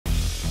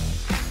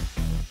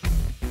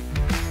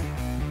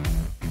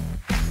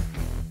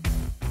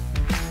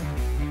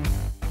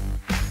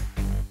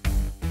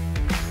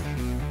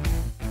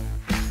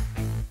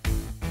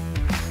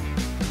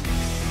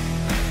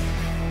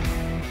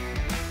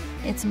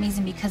It's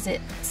amazing because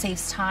it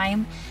saves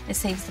time, it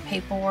saves the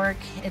paperwork,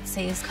 it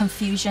saves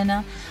confusion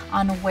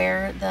on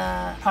where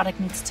the product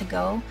needs to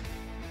go.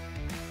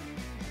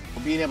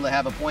 Being able to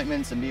have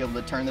appointments and be able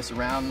to turn this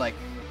around like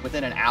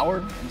within an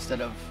hour instead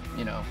of,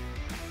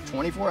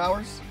 24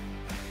 hours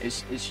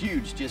is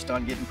huge, just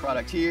on getting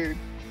product here,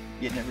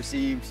 getting it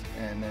received,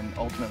 and then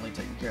ultimately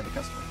taking care of the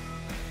customer.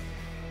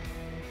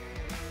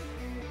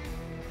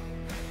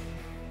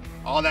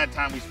 All that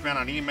time we spent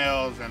on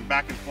emails and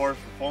back and forth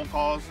for phone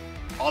calls,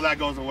 all that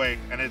goes away,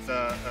 and it's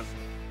a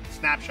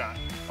snapshot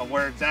of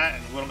where it's at,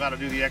 and we don't got to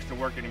do the extra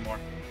work anymore.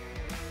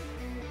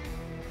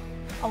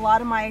 A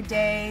lot of my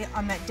day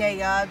on that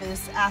day of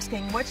is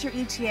asking, what's your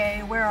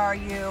ETA, where are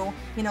you,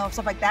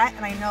 stuff like that,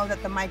 and I know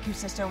that the myQ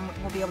system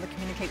will be able to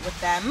communicate with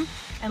them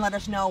and let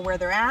us know where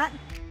they're at.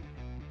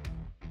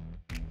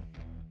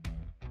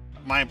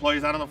 My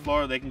employees out on the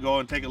floor, they can go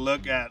and take a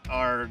look at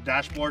our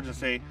dashboards and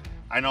say,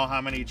 I know how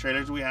many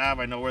trailers we have,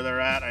 I know where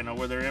they're at, I know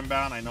where they're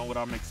inbound, I know what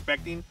I'm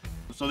expecting,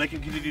 so they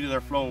can continue their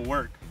flow of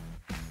work.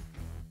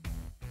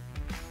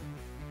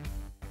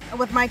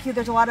 With myQ,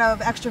 there's a lot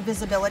of extra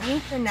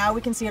visibility, and now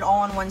we can see it all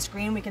on one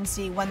screen. We can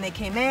see when they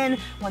came in,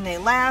 when they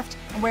left,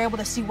 and we're able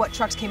to see what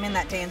trucks came in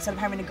that day instead of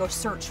having to go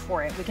search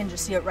for it. We can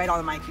just see it right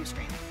on the myQ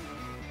screen.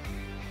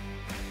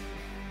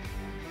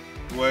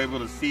 We're able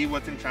to see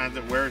what's in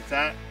transit, where it's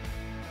at,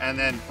 and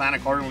then plan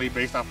accordingly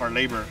based off our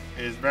labor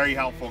is very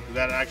helpful, because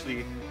that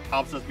actually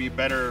helps us be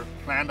better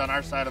planned on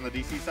our side, on the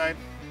DC side,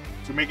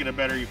 to make it a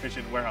better,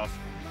 efficient warehouse.